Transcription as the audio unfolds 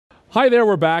Hi there,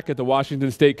 we're back at the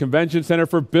Washington State Convention Center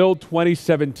for Build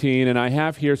 2017, and I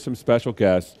have here some special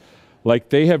guests. Like,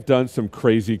 they have done some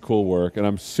crazy cool work, and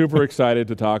I'm super excited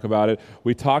to talk about it.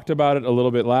 We talked about it a little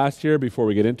bit last year. Before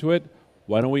we get into it,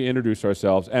 why don't we introduce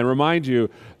ourselves and remind you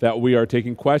that we are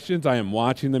taking questions. I am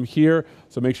watching them here,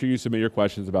 so make sure you submit your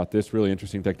questions about this really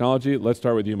interesting technology. Let's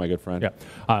start with you, my good friend. Yeah,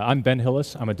 I'm Ben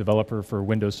Hillis. I'm a developer for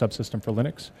Windows Subsystem for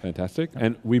Linux. Fantastic.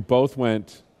 And we both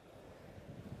went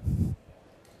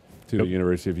to the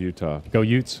University of Utah. Go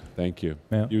Utes. Thank you.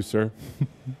 Yeah. You, sir?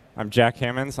 I'm Jack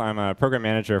Hammonds. I'm a program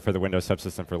manager for the Windows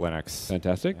Subsystem for Linux.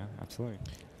 Fantastic. Yeah, absolutely.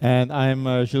 And I'm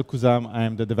Gilles Couzam.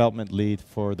 I'm the development lead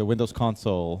for the Windows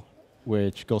console,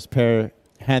 which goes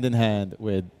hand in hand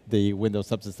with the Windows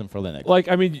Subsystem for Linux. Like,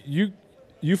 I mean,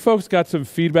 you folks got some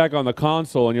feedback on the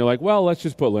console, and you're like, well, let's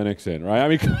just put Linux in, right? I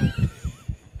mean,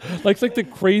 like, it's like the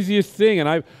craziest thing,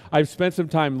 and I've spent some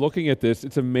time looking at this.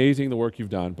 It's amazing the work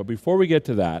you've done. But before we get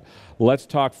to that, let's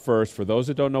talk first, for those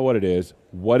that don't know what it is,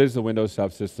 what is the Windows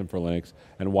Subsystem for Linux,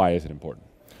 and why is it important?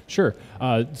 Sure.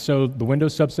 So the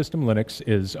Windows Subsystem Linux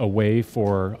is a way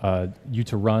for you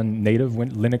to run native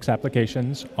Linux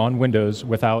applications on Windows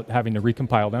without having to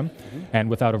recompile them and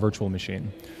without a virtual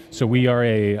machine. So we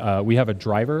are we have a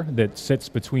driver that sits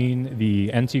between the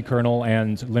NT kernel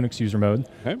and Linux user mode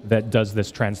that does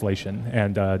this translation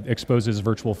and exposes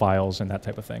virtual files and that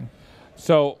type of thing.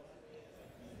 So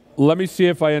let me see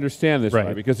if I understand this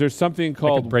right, because there's something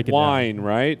called wine,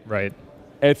 right? Right.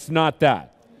 It's not that.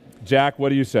 Jack, what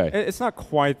do you say? It's not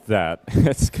quite that.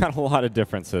 It's got a lot of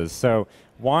differences. So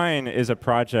Wine is a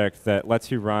project that lets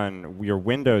you run your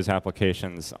Windows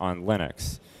applications on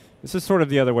Linux. This is sort of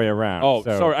the other way around. Oh,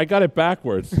 sorry, I got it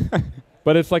backwards.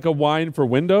 But it's like a Wine for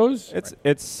Windows?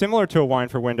 It's similar to a Wine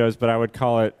for Windows, but I would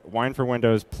call it Wine for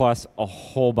Windows plus a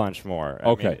whole bunch more.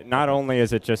 I mean, not only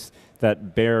is it just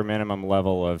that bare minimum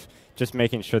level of just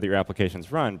making sure that your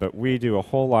applications run, but we do a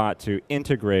whole lot to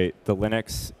integrate the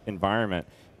Linux environment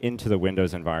into the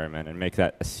Windows environment and make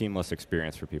that a seamless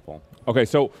experience for people. Okay,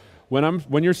 so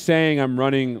when you're saying I'm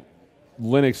running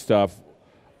Linux stuff,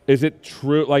 is it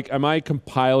true, like, am I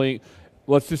compiling,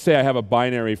 let's just say I have a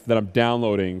binary that I'm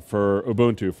downloading for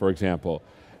Ubuntu, for example.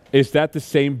 Is that the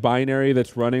same binary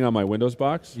that's running on my Windows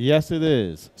box? Yes, it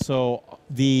is. So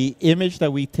the image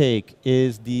that we take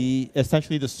is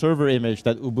essentially the server image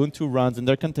that Ubuntu runs in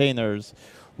their containers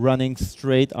running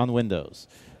straight on Windows.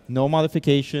 No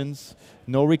modifications,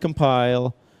 no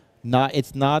recompile.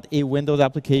 It's not a Windows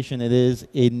application. It is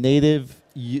a native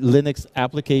Linux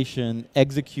application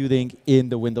executing in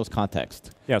the Windows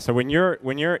context. Yeah. So when you're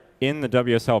in the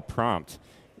WSL prompt,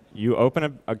 you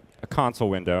open a console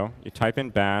window. You type in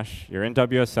bash. You're in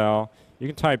WSL. You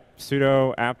can type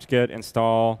sudo apt-get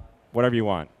install whatever you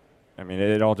want. I mean,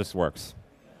 it all just works.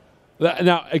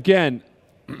 Now, again,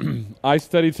 I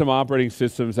studied some operating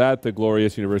systems at the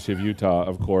glorious University of Utah,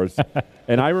 of course,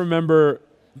 and I remember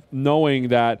knowing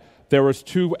that there was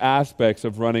two aspects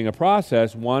of running a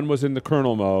process. One was in the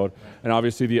kernel mode, and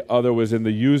obviously the other was in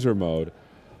the user mode.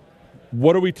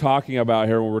 What are we talking about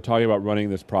here when we're talking about running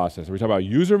this process? Are we talking about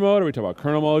user mode, or are we talking about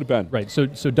kernel mode? Ben? Right, so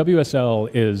WSL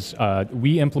is,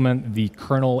 we implement the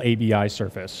kernel ABI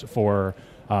surface for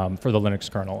the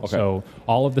Linux kernel. Okay. So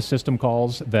all of the system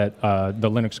calls that the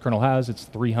Linux kernel has, it's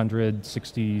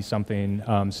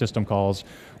 360-something system calls.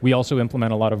 We also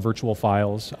implement a lot of virtual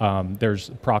files.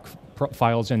 There's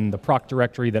files in the proc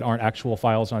directory that aren't actual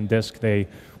files on disk. They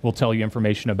will tell you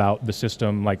information about the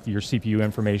system, like your CPU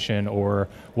information or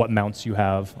what mounts you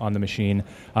have on the machine.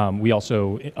 We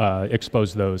also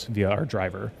expose those via our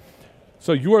driver.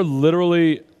 So you are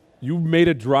literally, you made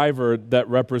a driver that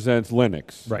represents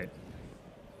Linux. Right.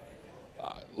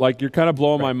 Like, you're kind of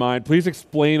blowing my mind. Please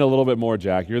explain a little bit more,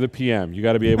 Jack. You're the PM. You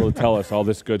got to be able to tell us all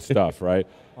this good stuff, right?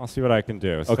 I'll see what I can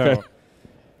do. Okay.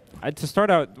 So, to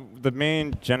start out, the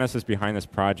main genesis behind this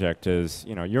project is,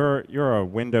 you're a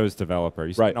Windows developer.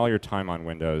 You spend all your time on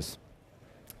Windows.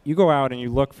 You go out and you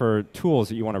look for tools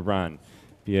that you want to run,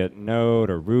 be it Node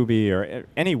or Ruby or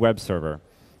any web server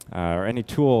or any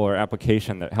tool or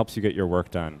application that helps you get your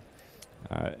work done.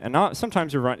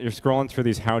 Sometimes you're scrolling through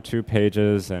these how-to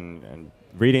pages and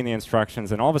reading the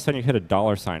instructions, and all of a sudden you hit a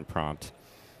 $ prompt.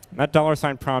 And that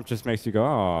 $ prompt just makes you go,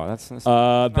 oh, that's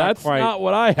not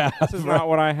what I have. This is not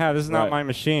what I have. This is not my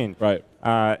machine. Right.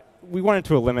 We wanted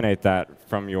to eliminate that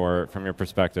from your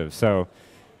perspective. So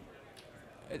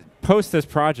post this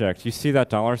project, you see that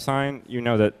 $, you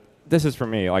know that this is for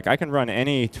me. Like, I can run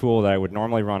any tool that I would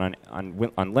normally run on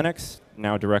Linux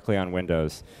now directly on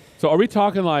Windows. So are we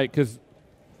talking like, because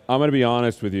I'm going to be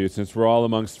honest with you, since we're all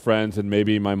amongst friends and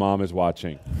maybe my mom is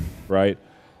watching, right?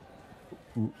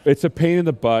 It's a pain in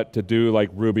the butt to do like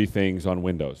Ruby things on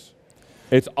Windows.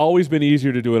 It's always been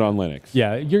easier to do it on Linux.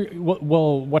 Yeah,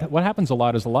 what happens a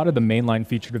lot is a lot of the mainline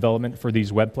feature development for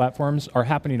these web platforms are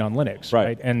happening on Linux,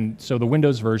 right? And so the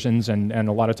Windows versions and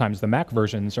a lot of times the Mac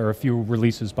versions are a few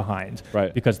releases behind,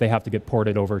 because they have to get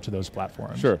ported over to those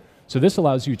platforms. Sure. So this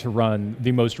allows you to run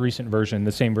the most recent version,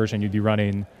 the same version you'd be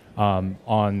running on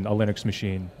a Linux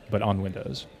machine, but on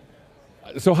Windows.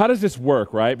 So how does this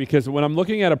work, right? Because when I'm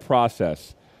looking at a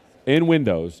process in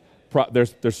Windows,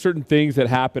 there's certain things that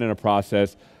happen in a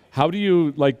process. How do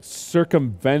you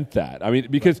circumvent that? I mean,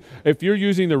 because if you're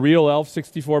using the real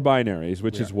ELF64 binaries,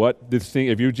 which is what this thing,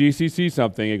 if you GCC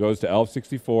something, it goes to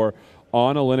ELF64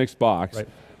 on a Linux box.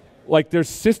 There's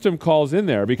system calls in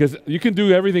there, because you can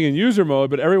do everything in user mode,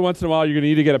 but every once in a while you're going to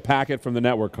need to get a packet from the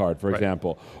network card, for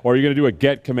example, or you're going to do a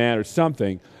get command or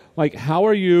something.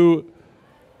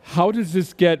 How does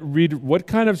this get what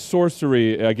kind of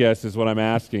sorcery, I guess, is what I'm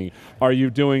asking, are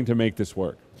you doing to make this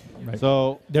work?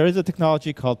 So there is a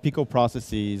technology called Pico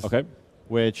Processes,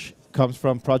 which comes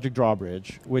from Project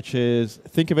Drawbridge, which is,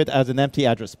 think of it as an empty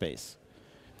address space.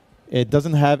 It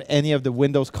doesn't have any of the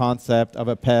Windows concept of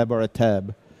a PEB or a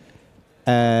TEB,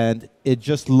 and it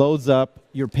just loads up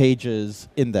your pages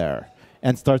in there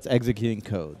and starts executing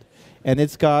code. And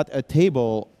it's got a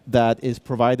table that is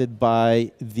provided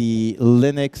by the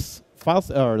Linux files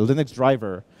or Linux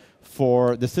driver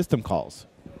for the system calls.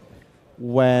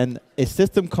 When a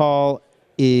system call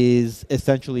is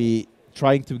essentially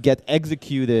trying to get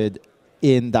executed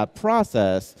in that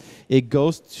process, it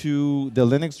goes to the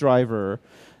Linux driver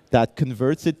that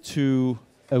converts it to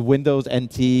a Windows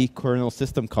NT kernel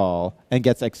system call and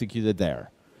gets executed there.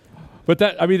 But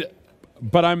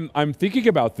I'm thinking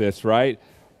about this, right?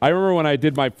 I remember when I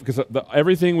did because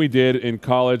everything we did in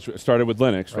college started with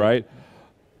Linux, right?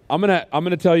 I'm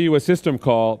gonna tell you a system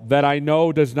call that I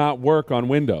know does not work on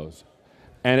Windows,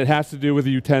 and it has to do with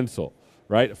a utensil,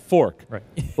 right? Fork.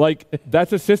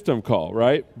 That's a system call,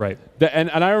 right? And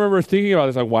I remember thinking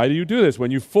about this, why do you do this? When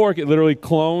you fork, it literally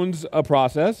clones a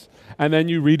process, and then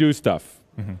you redo stuff.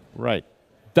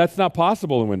 That's not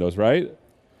possible in Windows, right?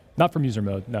 Not from user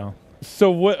mode, no.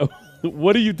 So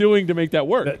what are you doing to make that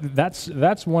work?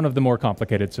 That's one of the more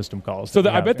complicated system calls. So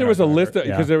I bet there was a list,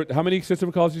 because how many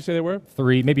system calls did you say there were?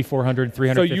 3, maybe 400,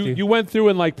 350. So you went through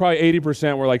and probably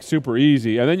 80% were super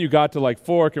easy, and then you got to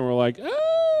fork and were like,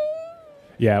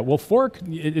 Yeah, well, fork,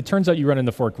 it turns out you run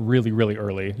into fork really, really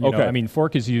early. You know, I mean,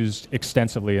 fork is used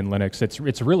extensively in Linux.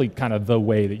 It's really kind of the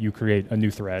way that you create a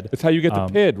new thread. It's how you get the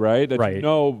PID, right?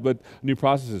 But new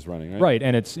process is running, right? Right,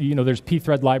 and it's, there's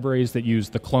pthread libraries that use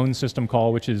the clone system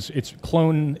call, which is,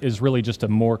 clone is really just a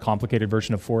more complicated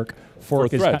version of fork.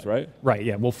 Fork is threads, right? Right,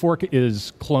 yeah. Well, fork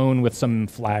is clone with some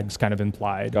flags kind of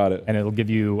implied. Got it. And it'll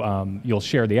give you, you'll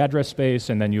share the address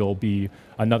space, and then you'll be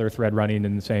another thread running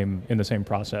in the same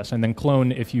process. And then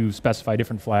clone, if you specify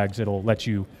different flags, it'll let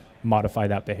you modify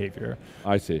that behavior.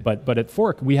 I see. But at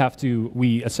fork,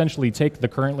 we essentially take the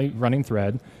currently running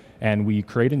thread and we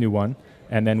create a new one,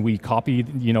 and then we copy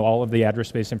all of the address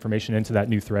space information into that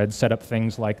new thread, set up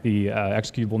things like the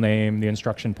executable name, the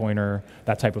instruction pointer,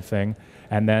 that type of thing.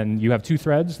 And then you have two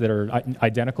threads that are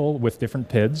identical with different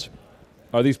PIDs.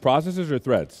 Are these processes or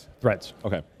threads? Threads.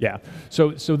 Okay. Yeah.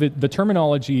 So the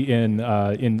terminology in the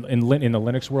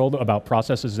Linux world about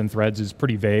processes and threads is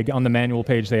pretty vague. On the manual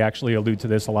page, they actually allude to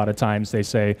this a lot of times. They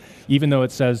say, even though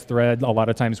it says thread, a lot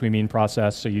of times we mean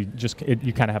process. So you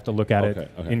kind of have to look at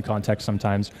it in context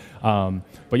sometimes. But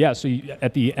yeah, so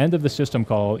at the end of the system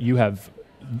call, you have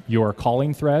your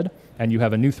calling thread and you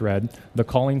have a new thread. The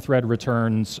calling thread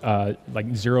returns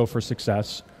 0 for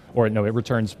success. Or no, it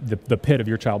returns the PID of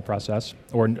your child process,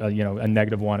 or a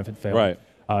 -1 if it failed.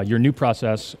 Right. Your new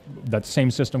process, that same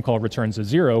system call returns a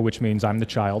 0, which means I'm the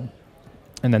child,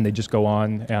 and then they just go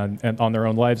on and on their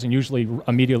own lives. And usually,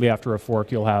 immediately after a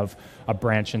fork, you'll have a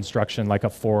branch instruction like a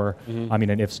for,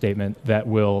 an if statement that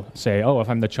will say, oh, if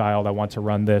I'm the child, I want to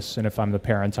run this, and if I'm the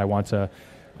parent, I want to,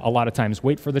 a lot of times,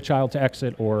 wait for the child to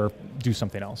exit or do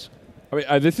something else. I mean,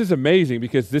 this is amazing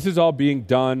because this is all being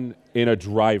done in a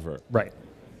driver. Right.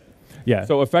 Yeah.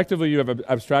 So effectively, you have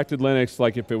abstracted Linux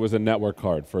like if it was a network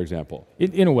card, for example.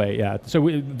 In a way, yeah. So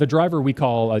the driver we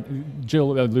call,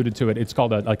 Jill alluded to it, it's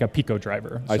called a Pico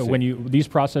driver. So when these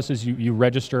processes, you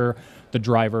register the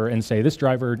driver and say, this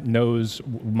driver knows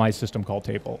my system call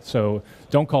table. So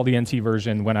don't call the NT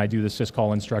version when I do the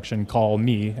syscall instruction, call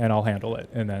me and I'll handle it.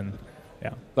 And then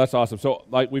Yeah. That's awesome. So,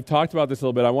 like we've talked about this a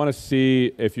little bit. I want to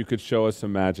see if you could show us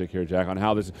some magic here, Jack, on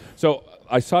how this. So,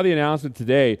 I saw the announcement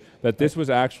today that this was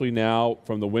actually now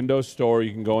from the Windows Store.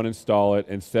 You can go and install it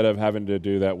instead of having to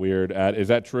do that weird ad. Is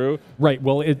that true? Right.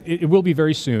 Well, it will be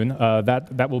very soon.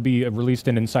 That will be released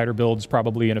in insider builds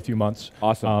probably in a few months.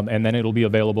 Awesome. And then it'll be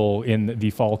available in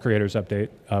the fall creators update,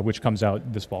 which comes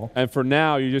out this fall. And for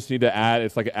now, you just need to add.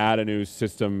 It's like add a new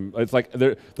system. It's like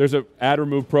there's a add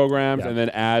remove programs and then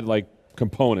add like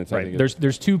components. Right.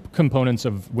 There's two components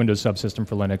of Windows Subsystem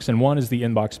for Linux, and one is the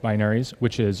inbox binaries,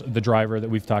 which is the driver that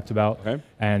we've talked about,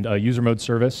 and a user mode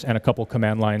service, and a couple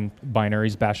command line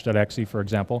binaries, bash.exe, for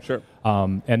example. Sure.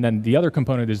 And then the other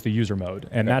component is the user mode,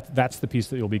 and that's the piece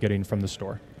that you'll be getting from the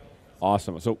store.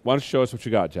 Awesome. So why don't you show us what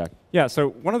you got, Jack? Yeah. So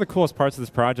one of the coolest parts of this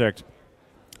project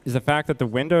is the fact that the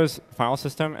Windows file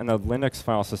system and the Linux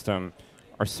file system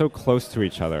are so close to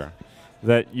each other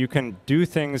that you can do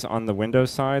things on the Windows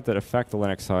side that affect the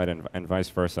Linux side and vice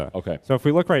versa. Okay. So if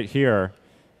we look right here,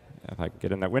 if I can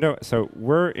get in that window, so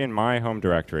we're in my home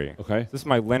directory. Okay. This is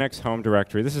my Linux home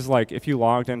directory. This is like if you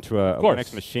logged into a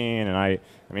Linux machine, and I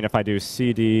mean, if I do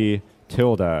cd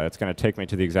tilde, it's going to take me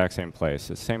to the exact same place.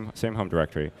 It's same home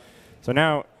directory. So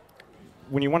now,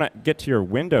 when you want to get to your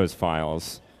Windows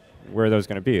files, where are those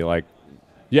going to be? Like,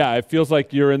 yeah, it feels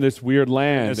like you're in this weird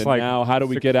land, and like now how do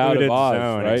we get out of Oz,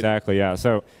 zone, right? Exactly, yeah.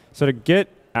 So to get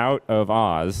out of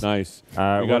Oz, nice. We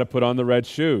got to put on the red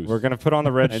shoes. We're going to put on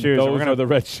the red shoes. Those are the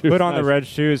red shoes. Put on the red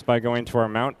shoes by going to our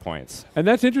mount points. And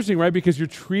that's interesting, right? Because you're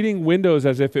treating Windows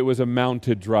as if it was a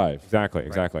mounted drive.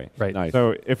 Exactly. Right. Nice.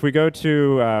 So if we go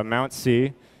to Mount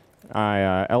C,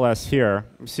 ls here,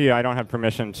 see I don't have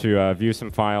permission to view some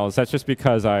files. That's just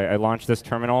because I launched this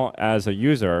terminal as a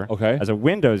user, as a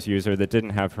Windows user that didn't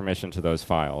have permission to those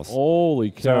files.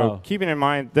 Holy cow. So keeping in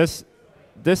mind, this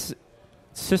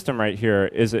system right here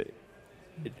is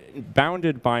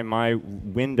bounded by my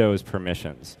Windows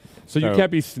permissions. So you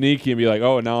can't be sneaky and be like,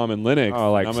 oh, now I'm in Linux.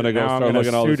 Oh, like I'm going to go start looking looking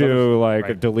at all this other like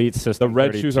a delete system. The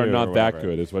red shoes are not that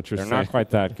good, is what you're saying. They're not quite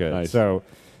that good. Nice. So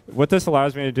what this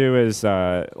allows me to do is,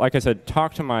 like I said,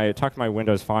 talk to my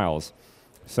Windows files.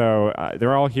 So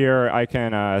they're all here. I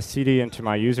can cd into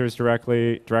my users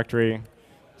directory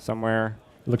somewhere.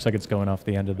 It looks like it's going off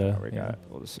the end of the.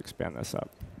 We'll just expand this up.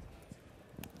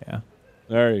 Yeah.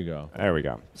 There you go. There we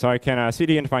go. So I can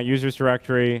cd into my users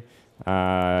directory,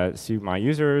 see my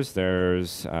users.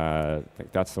 There's, I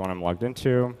think that's the one I'm logged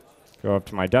into. Go up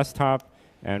to my desktop.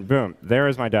 And boom, there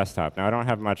is my desktop. Now I don't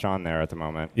have much on there at the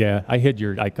moment. Yeah, I hid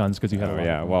your icons because you had a lot.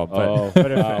 Yeah, well,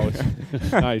 but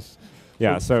nice.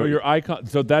 Yeah, so your icon.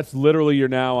 So that's literally you're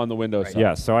now on the Windows side.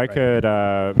 Yeah, so I could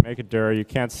make a dir. You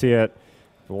can't see it.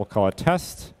 But we'll call it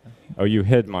test. Oh, you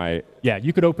hid my. Yeah,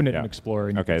 you could open it in Explorer.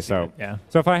 And okay, so yeah.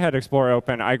 So if I had Explorer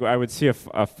open, I would see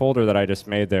a folder that I just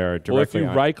made there directly. Well,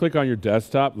 if you right-click on your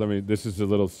desktop, this is a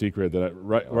little secret that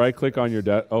right-click on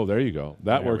your oh, there you go.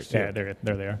 That works too. Yeah, there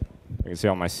they are. You can see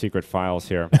all my secret files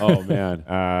here. Oh man.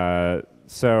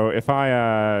 So if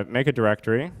I make a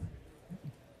directory.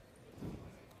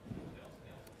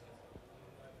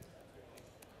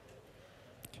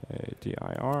 Okay,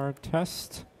 dir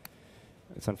test.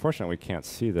 It's unfortunate we can't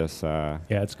see this. Yeah,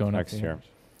 it's going text up here.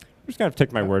 I'm just going to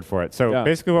take my word for it. So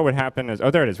basically what would happen is,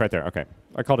 oh, there it is right there. Okay.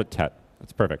 I called it tet.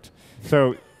 That's perfect.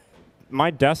 So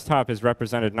my desktop is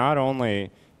represented not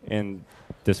only in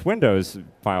this Windows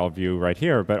file view right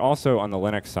here, but also on the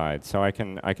Linux side. So I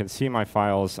can see my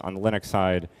files on the Linux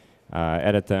side,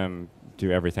 edit them,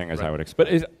 do everything as I would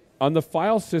expect. But on the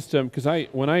file system, because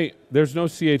there's no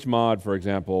chmod, for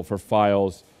example, for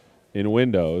files in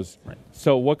Windows. Right.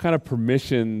 So what kind of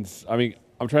permissions? I mean,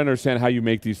 I'm trying to understand how you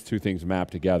make these two things map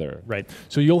together. Right.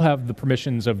 So you'll have the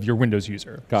permissions of your Windows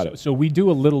user. Got it. So we do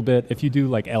a little bit. If you do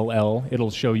like LL, it'll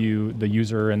show you the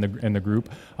user and the group.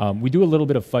 We do a little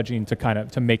bit of fudging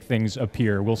to make things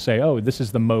appear. We'll say, oh, this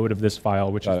is the mode of this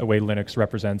file, which is the way Linux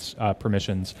represents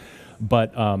permissions.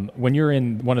 But when you're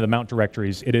in one of the mount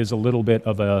directories, it is a little bit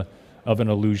of an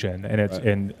illusion, and it's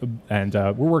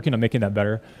we're working on making that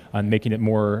better, on making it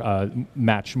more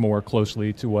match more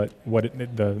closely to what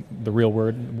the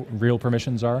real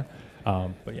permissions are.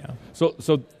 But yeah.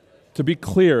 So to be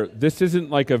clear, this isn't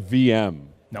like a VM.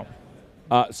 No.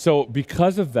 So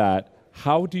because of that,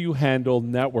 how do you handle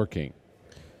networking?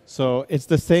 So it's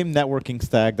the same networking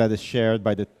stack that is shared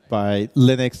by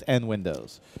Linux and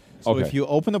Windows. So if you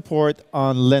open a port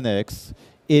on Linux,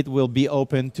 it will be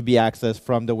open to be accessed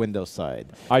from the Windows side.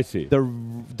 I see.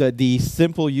 The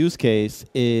simple use case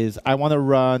is I want to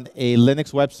run a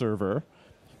Linux web server,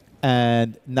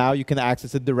 and now you can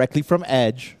access it directly from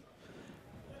Edge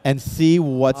and see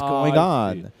what's going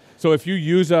on. So if you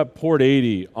use up port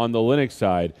 80 on the Linux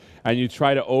side, and you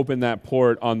try to open that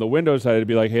port on the Windows side, it'd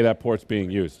be like, hey, that port's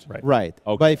being used. Right.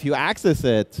 Okay. But if you access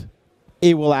it,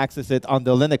 it will access it on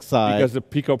the Linux side. Because the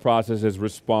Pico process is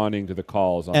responding to the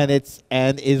calls. And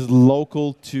is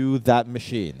local to that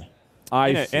machine.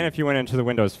 And if you went into the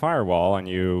Windows firewall and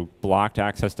you blocked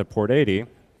access to port 80,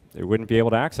 they wouldn't be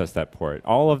able to access that port.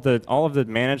 All of the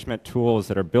management tools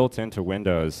that are built into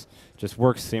Windows just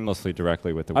work seamlessly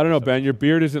directly with the I don't know, Windows. Ben, your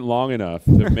beard isn't long enough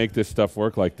to make this stuff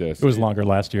work like this. It was longer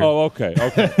last year. Oh, okay,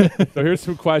 okay. So here's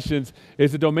some questions.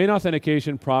 Is the domain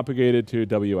authentication propagated to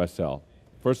WSL?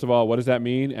 First of all, what does that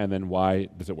mean, and then why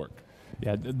does it work?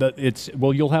 Yeah,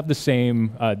 you'll have the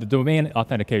same, the domain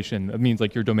authentication means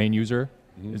like your domain user.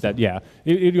 Is that, yeah,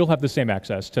 you'll have the same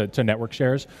access to network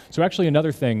shares. So actually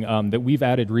another thing that we've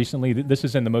added recently, this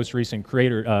is in the most recent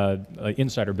Creator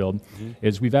Insider build,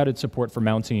 is we've added support for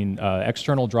mounting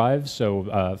external drives,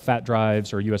 so fat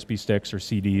drives or USB sticks or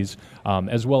CDs,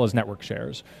 as well as network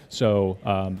shares. So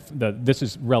this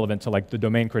is relevant to like the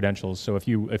domain credentials. So if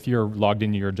you're logged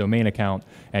into your domain account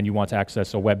and you want to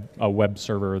access a web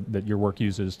server that your work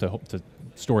uses to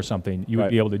store something, you would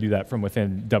be able to do that from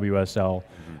within WSL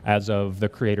as of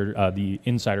the the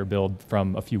Insider build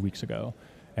from a few weeks ago.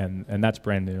 And that's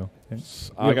brand new.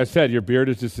 Like I said, your beard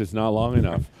is not long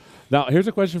enough. Now, here's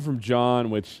a question from John,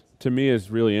 which to me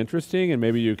is really interesting, and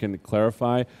maybe you can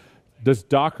clarify. Does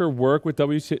Docker work with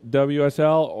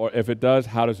WSL, or if it does,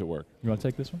 how does it work? You want to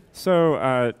take this one?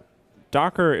 So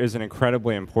Docker is an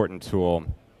incredibly important tool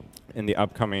in the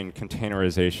upcoming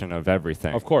containerization of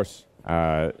everything. Of course.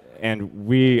 And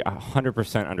we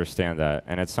 100% understand that,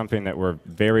 and it's something that we're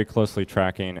very closely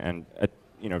tracking and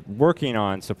working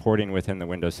on supporting within the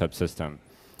Windows subsystem.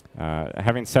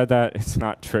 Having said that, it's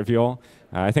not trivial.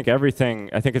 I think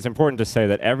it's important to say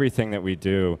that everything that we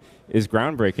do is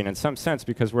groundbreaking in some sense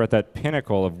because we're at that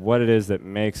pinnacle of what it is that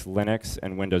makes Linux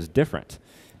and Windows different.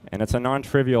 And it's a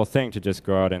non-trivial thing to just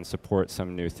go out and support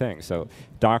some new thing. So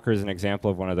Docker is an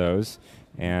example of one of those.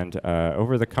 And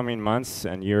over the coming months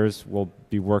and years, we'll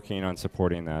be working on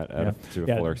supporting that to a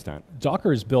fuller extent.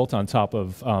 Docker is built on top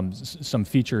of some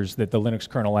features that the Linux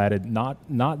kernel added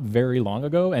not very long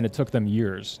ago, and it took them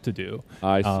years to do.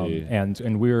 I see.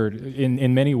 And we're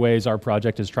in many ways, our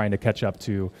project is trying to catch up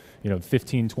to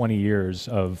 15, 20 years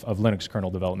of Linux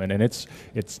kernel development, and it's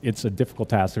a difficult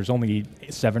task. There's only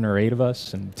 7 or 8 of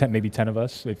us, and maybe 10 of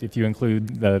us if you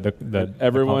include the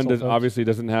everyone obviously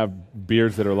doesn't have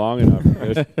beards that are long enough.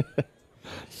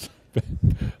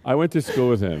 I went to school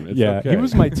with him. It's okay. He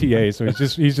was my TA, so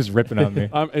he's just ripping on me.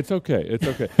 It's okay. It's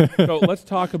okay. So let's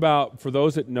talk about, for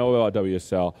those that know about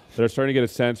WSL, that are starting to get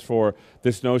a sense for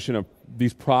this notion of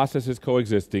these processes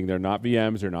coexisting. They're not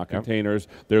VMs. They're not containers.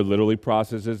 They're literally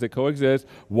processes that coexist.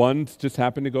 Ones just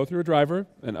happen to go through a driver,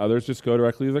 and others just go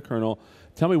directly to the kernel.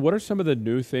 Tell me, what are some of the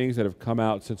new things that have come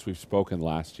out since we've spoken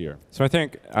last year? So I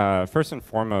think, first and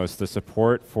foremost, the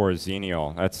support for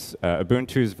Xenial. That's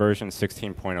Ubuntu's version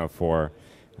 16.04.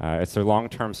 It's their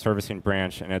long-term servicing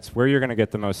branch, and it's where you're going to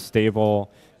get the most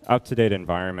stable, up-to-date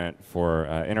environment for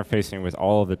interfacing with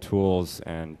all of the tools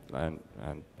and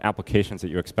applications that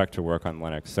you expect to work on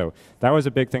Linux. So that was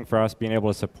a big thing for us. Being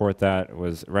able to support that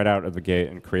was right out of the gate,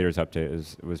 and Creators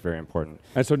Update was very important.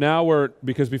 And so now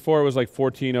because before it was like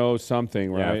 14.0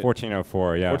 something, right? Yeah,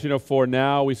 14.04, yeah. 14.04,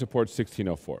 now we support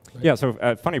 16.04. Right? Yeah, so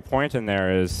a funny point in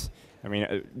there is,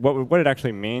 what it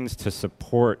actually means to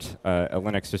support a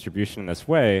Linux distribution in this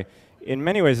way, in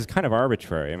many ways, is kind of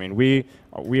arbitrary.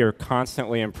 We are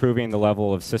constantly improving the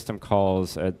level of system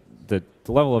calls, the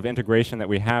level of integration that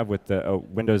we have with the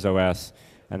Windows OS,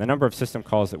 and the number of system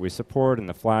calls that we support and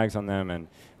the flags on them, and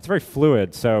it's very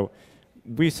fluid. So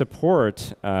we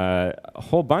support a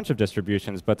whole bunch of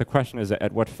distributions, but the question is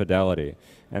at what fidelity.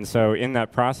 And so in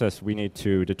that process, we need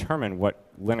to determine what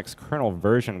Linux kernel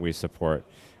version we support,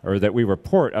 or that we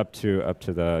report up to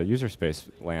the user space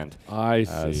land. I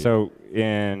see. So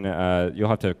you'll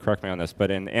have to correct me on this,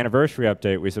 but in the anniversary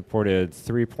update, we supported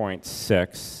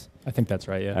 3.6. I think that's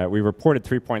right, yeah. We reported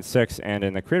 3.6, and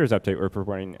in the Creators Update, we're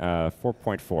reporting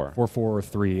 4.4.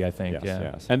 4.4.3, I think,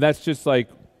 Yes. And that's just like,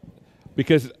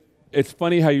 because it's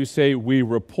funny how you say we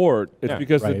report. It's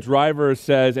because the driver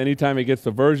says anytime it gets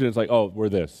the version, it's like, oh, we're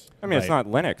this. It's not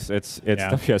Linux. It's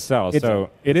WSL. So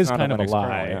it is kind of a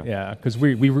lie, because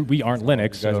we aren't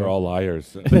Linux. You guys are all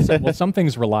liars. Well, some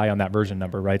things rely on that version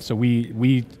number, right? So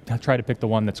we try to pick the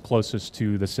one that's closest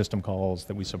to the system calls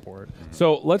that we support.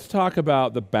 So let's talk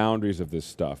about the boundaries of this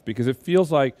stuff, because it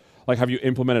feels like have you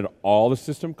implemented all the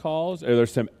system calls? Are there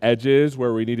some edges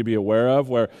where we need to be aware of,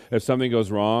 where if something goes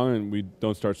wrong and we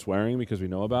don't start swearing because we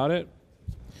know about it?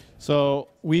 So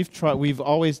we've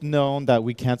always known that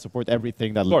we can't support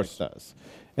everything that Linux does.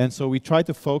 And so we try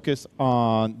to focus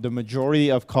on the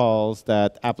majority of calls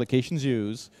that applications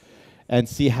use and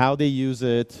see how they use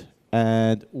it.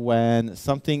 And when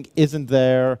something isn't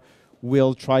there,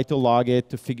 we'll try to log it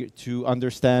to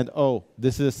understand, oh,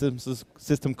 this is a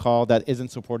system call that isn't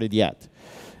supported yet.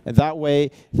 And that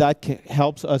way, that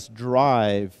helps us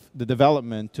drive the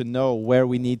development to know where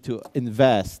we need to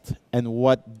invest and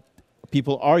what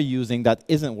people are using that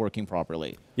isn't working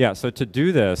properly. Yeah, so to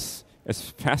do this, it's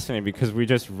fascinating because we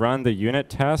just run the unit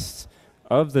tests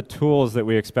of the tools that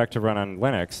we expect to run on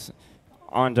Linux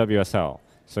on WSL.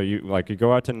 So you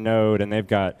go out to Node, and they've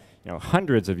got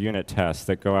hundreds of unit tests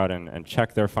that go out and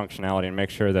check their functionality and make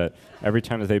sure that every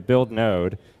time that they build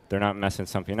Node, they're not messing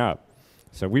something up.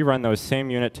 So we run those same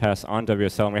unit tests on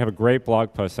WSL, and we have a great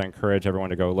blog post I encourage everyone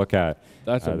to go look at.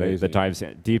 That's amazing. That dives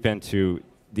deep into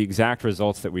the exact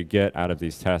results that we get out of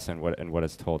these tests and what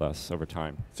it's told us over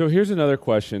time. So here's another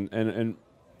question, and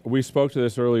we spoke to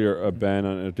this earlier, Ben,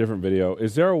 on a different video.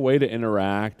 Is there a way to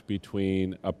interact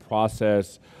between a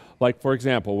process, like for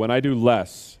example, when I do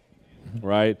less,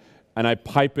 right, and I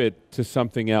pipe it to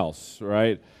something else,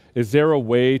 right? Is there a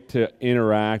way to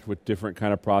interact with different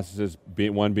kind of processes,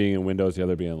 one being in Windows, the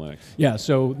other being in Linux? Yeah,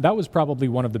 so that was probably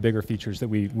one of the bigger features that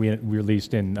we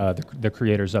released in the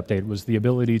Creators Update, was the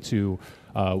ability to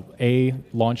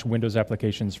launch Windows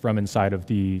applications from inside of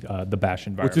the Bash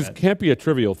environment. Which can't be a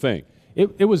trivial thing.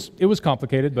 It was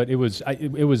complicated, but it was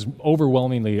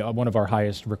overwhelmingly one of our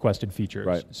highest requested features.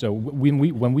 Right. So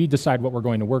when we decide what we're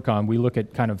going to work on, we look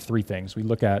at kind of three things. We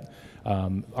look at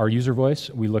our user voice,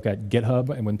 we look at GitHub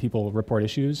and when people report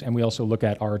issues, and we also look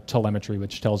at our telemetry,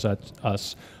 which tells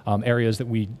us areas that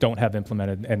we don't have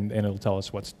implemented, and it'll tell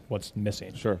us what's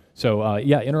missing. Sure. So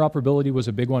yeah, interoperability was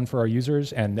a big one for our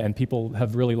users, and people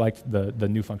have really liked the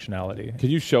new functionality.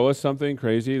 Can you show us something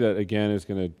crazy that again is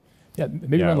going to? Yeah,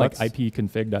 maybe run like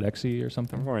ipconfig.exe or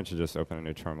something. I'm going to just open a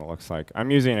new terminal. Looks like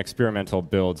I'm using experimental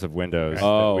builds of Windows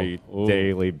that we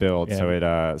daily build, so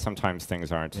it sometimes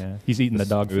things aren't. Yeah. He's eating the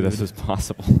dog food. This is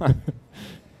possible.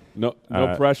 No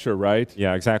pressure, right?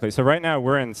 Yeah, exactly. So right now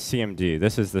we're in CMD.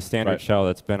 This is the standard shell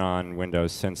that's been on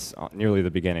Windows since nearly the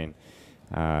beginning.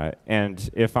 And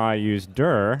if I use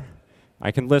dir, I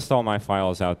can list all my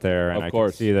files out there, and I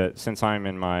can see that since I'm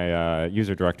in my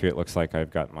user directory, it looks like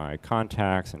I've got my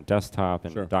contacts and desktop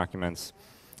and documents.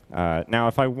 Now,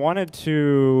 if I wanted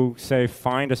to, say,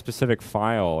 find a specific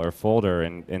file or folder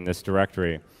in this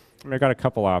directory, I've got a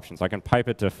couple options. I can pipe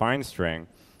it to find string,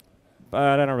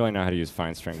 but I don't really know how to use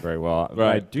find string very well.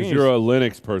 Right, because you're a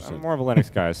Linux person. I'm more of a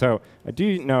Linux guy, so I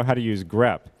do know how to use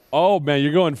grep. Oh, man,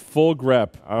 you're going full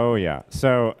grep. Oh, yeah.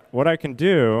 So what I can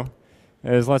do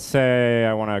is, let's say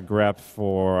I want to grep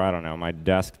for, I don't know, my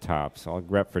desktop. So I'll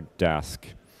grep for desk.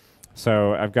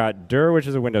 So I've got dir, which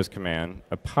is a Windows command,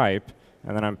 a pipe,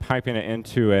 and then I'm piping it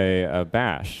into a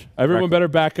bash. Everyone better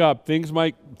back up. Things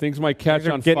might catch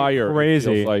on fire.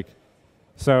 Crazy. It feels like.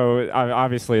 So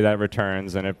obviously that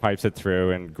returns, and it pipes it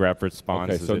through, and grep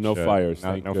responds. Okay, so no fires.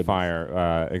 No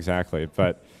fire, exactly.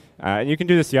 But you can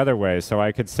do this the other way. So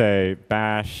I could say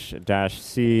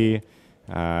bash-c,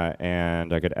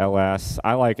 and I could ls.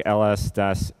 I like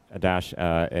ls-alh.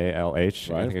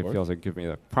 I think it feels like it gives me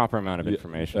the proper amount of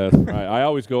information. That's right. I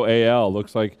always go al.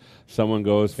 Looks like someone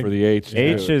goes for the h.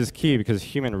 H is key because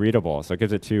human readable, so it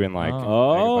gives it to you in like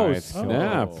megabytes.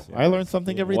 Snap. I learn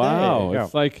something every day. Wow,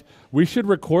 it's like we should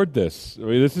record this. I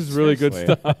mean, this is really good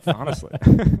stuff. Honestly.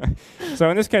 So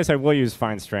in this case, I will use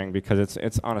find string because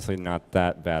it's honestly not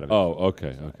that bad of a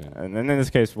okay. And then in this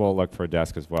case, we'll look for a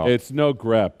desk as well. It's no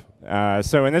grep.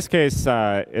 So in this case,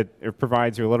 it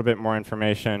provides you a little bit more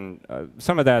information.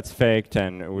 Some of that's faked,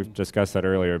 and we've discussed that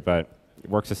earlier, but it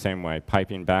works the same way.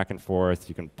 Piping back and forth.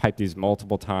 You can pipe these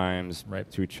multiple times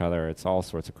to each other. It's all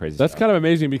sorts of crazy stuff. That's kind of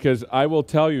amazing because I will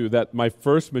tell you that my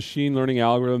first machine learning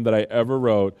algorithm that I ever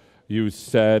wrote used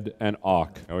sed and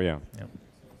awk. Oh, yeah.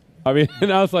 I mean,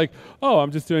 and I was like,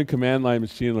 I'm just doing command line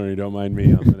machine learning. Don't mind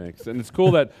me on Linux. And it's cool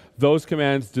that those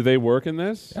commands, do they work in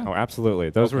this? Yeah. Oh,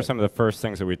 absolutely. Those were some of the first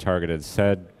things that we targeted.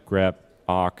 Sed, grep,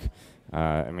 awk.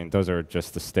 I mean, those are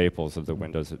just the staples of the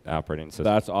Windows operating system.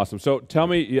 That's awesome. So tell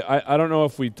me, I don't know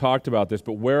if we talked about this,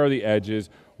 but where are the edges?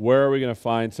 Where are we going to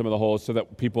find some of the holes so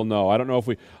that people know? I don't know if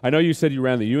I know you said you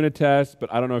ran the unit test,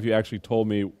 but I don't know if you actually told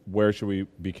me where should we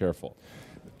be careful.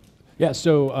 Yeah,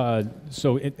 so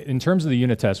in terms of the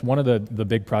unit test, one of the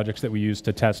big projects that we use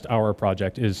to test our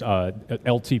project is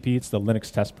LTP. It's the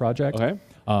Linux Test Project. Okay.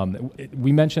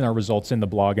 We mention our results in the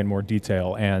blog in more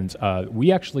detail, and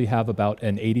we actually have about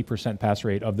an 80% pass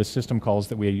rate of the system calls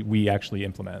that we actually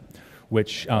implement,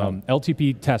 which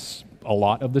LTP tests a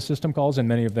lot of the system calls, and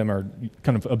many of them are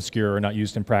kind of obscure or not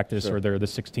used in practice, or they're the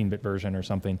 16-bit version or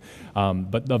something.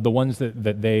 But of the ones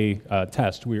that they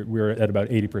test, we're at about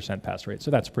 80% pass rate,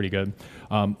 so that's pretty good.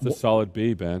 It's a solid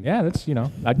B, Ben. Yeah, that's,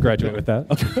 I'd graduate with that.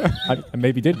 I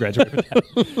maybe did graduate with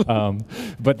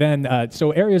that. But then,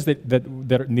 so areas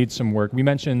that need some work. We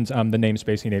mentioned the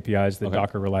namespacing APIs that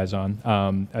Docker relies on.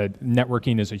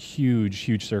 Networking is a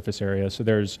huge surface area. So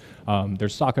there's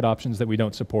socket options that we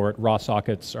don't support. Raw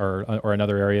sockets are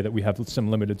another area that we have some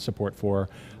limited support for.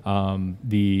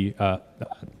 Netlink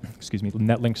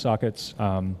sockets.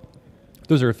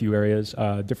 Those are a few areas,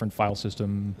 different file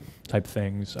system type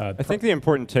things. I think the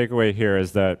important takeaway here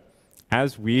is that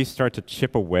as we start to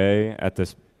chip away at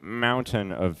this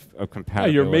mountain of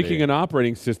compatibility. Yeah, you're making an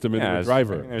operating system into a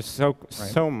driver. I mean, there's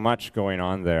so much going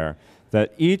on there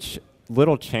that each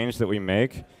little change that we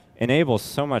make enables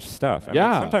so much stuff. I mean,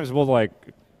 sometimes we'll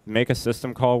make a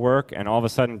system call work, and all of a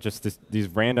sudden just these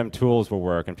random tools will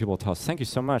work, and people will tell us, thank you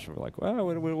so much. And we're like, well,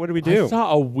 what do we do? I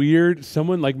saw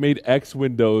someone made X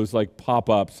windows pop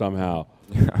up somehow.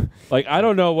 I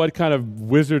don't know what kind of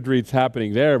wizardry's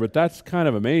happening there, but that's kind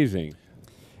of amazing.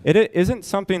 It isn't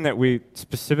something that we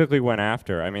specifically went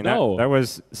after. I mean, that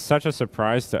was such a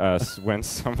surprise to us when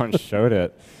someone showed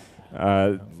it.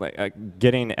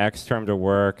 Getting Xterm to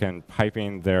work and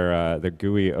piping their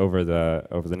GUI over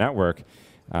the network.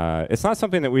 It's not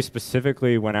something that we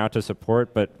specifically went out to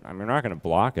support, but I mean, we're not going to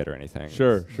block it or anything.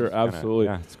 Sure, absolutely.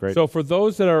 It's great. So for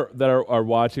those that are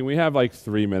watching, we have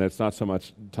 3 minutes, not so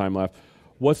much time left.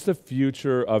 What's the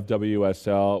future of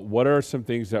WSL? What are some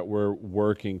things that we're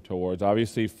working towards?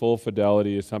 Obviously, full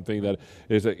fidelity is something that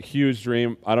is a huge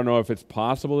dream. I don't know if it's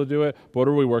possible to do it, but what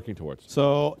are we working towards?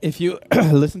 So if you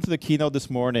listen to the keynote this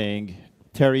morning,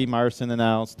 Terry Myerson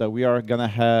announced that we are going to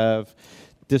have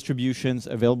distributions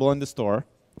available in the store,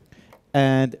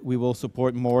 and we will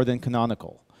support more than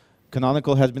Canonical.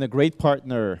 Canonical has been a great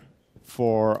partner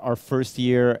for our first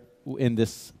year in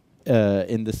this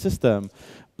system,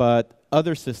 but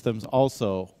other systems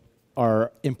also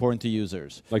are important to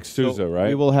users. Like SUSE, right?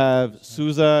 We will have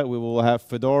SUSE, we will have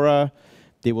Fedora.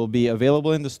 They will be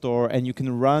available in the store, and you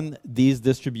can run these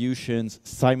distributions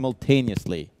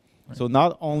simultaneously. Right. So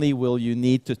not only will you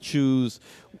need to choose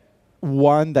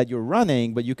one that you're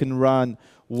running, but you can run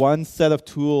one set of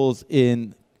tools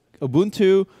in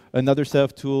Ubuntu, another set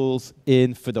of tools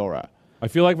in Fedora. I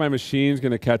feel like my machine's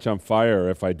going to catch on fire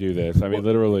if I do this. I mean,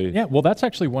 literally. Yeah, well, that's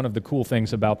actually one of the cool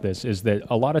things about this is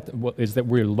that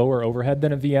we're lower overhead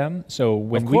than a VM. So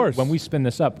when we spin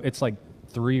this up, it's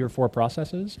 3 or 4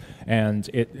 processes, and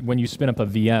when you spin up a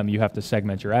VM, you have to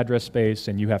segment your address space,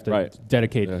 and you have to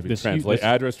dedicate address translation.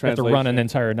 You have to run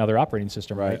another operating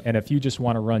system, right? And if you just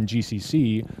want to run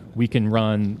GCC, we can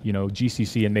run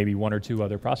GCC and maybe 1 or 2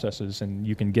 other processes, and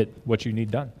you can get what you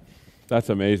need done. That's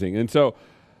amazing. And so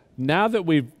now that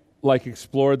we've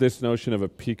explored this notion of a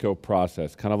Pico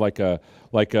process, kind of like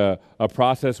a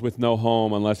process with no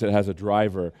home unless it has a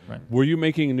driver. Right. Were you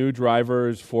making new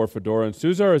drivers for Fedora and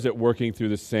SUSE, or is it working through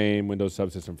the same Windows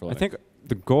subsystem for Linux? I think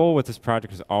the goal with this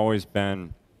project has always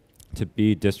been to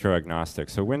be distro agnostic.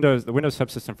 So the Windows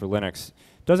subsystem for Linux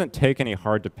doesn't take any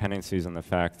hard dependencies on the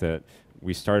fact that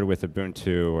we started with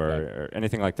Ubuntu or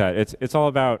anything like that. It's all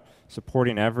about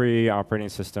supporting every operating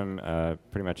system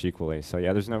pretty much equally. So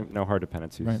yeah, there's no hard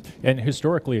dependencies. Right. And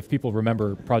historically, if people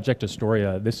remember Project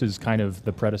Astoria, this is kind of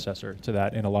the predecessor to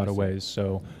that in a lot of ways.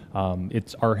 So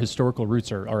our historical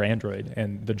roots are Android,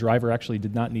 and the driver actually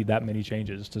did not need that many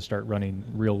changes to start running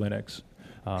real Linux.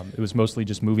 It was mostly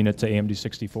just moving it to AMD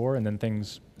 64, and then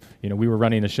things, we were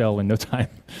running a shell in no time.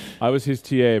 I was his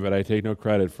TA, but I take no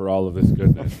credit for all of this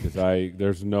goodness because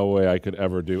there's no way I could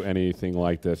ever do anything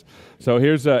like this. So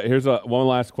here's one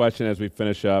last question as we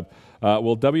finish up.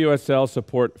 Will WSL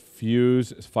support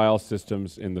Fuse file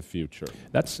systems in the future?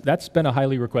 That's been a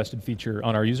highly requested feature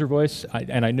on our user voice,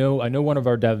 and I know one of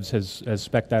our devs has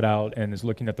spec'd that out and is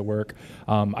looking at the work.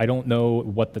 I don't know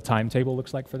what the timetable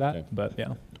looks like for that, but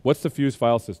yeah. What's the Fuse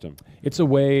file system? It's a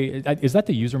way. Is that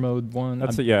the user mode one?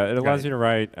 It allows you to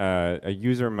write a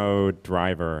user mode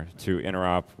driver to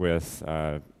interop with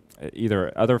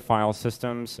either other file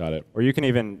systems, or you can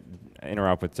even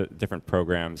interop with different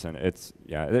programs, and it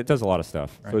does a lot of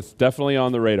stuff. Right. So it's definitely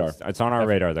on the radar. It's on our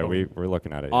radar that we're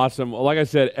looking at it. Awesome. Well, like I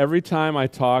said, every time I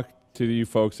talk to you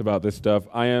folks about this stuff,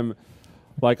 I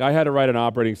had to write an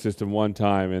operating system one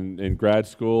time in grad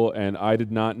school, and I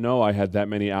did not know I had that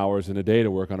many hours in a day to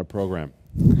work on a program.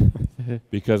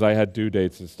 because I had due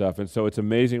dates and stuff. And so it's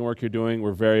amazing work you're doing.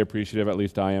 We're very appreciative, at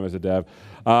least I am as a dev.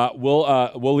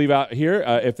 We'll leave out here.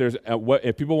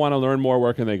 If people want to learn more,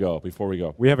 where can they go before we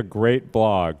go? We have a great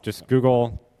blog. Just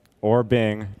Google or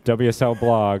Bing WSL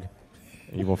blog.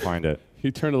 You will find it. You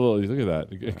turned a little. Look at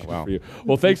that. Good wow. for you.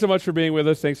 Well, thanks so much for being with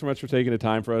us. Thanks so much for taking the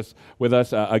time with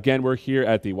us. Again, we're here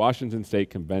at the Washington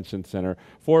State Convention Center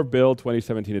for Build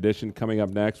 2017 edition. Coming up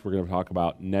next, we're going to talk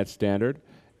about Net Standard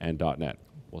and .NET.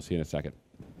 We'll see you in a second.